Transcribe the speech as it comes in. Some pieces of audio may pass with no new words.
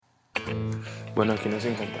Bueno, aquí nos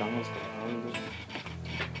encontramos grabando.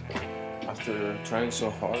 After trying so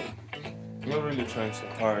hard, not really trying so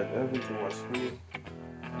hard, everything was free.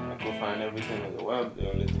 I could find everything on the web. The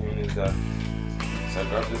only thing is that I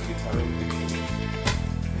grabbed this guitar with the key.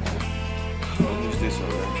 I'll use this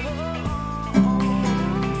already.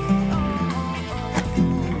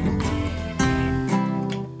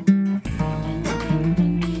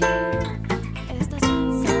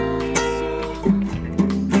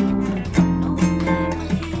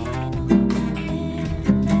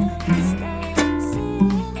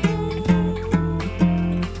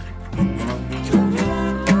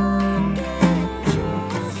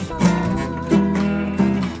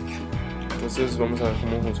 Entonces vamos a ver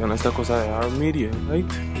cómo funciona esta cosa de our media, right?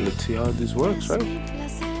 Let's see how this works, right?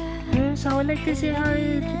 Yes, I would like to see how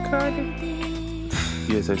it recorded.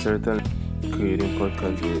 Yes, I certainly creating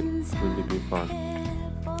podcast will really be fun.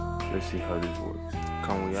 Let's see how this works.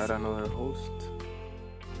 Can we add another host?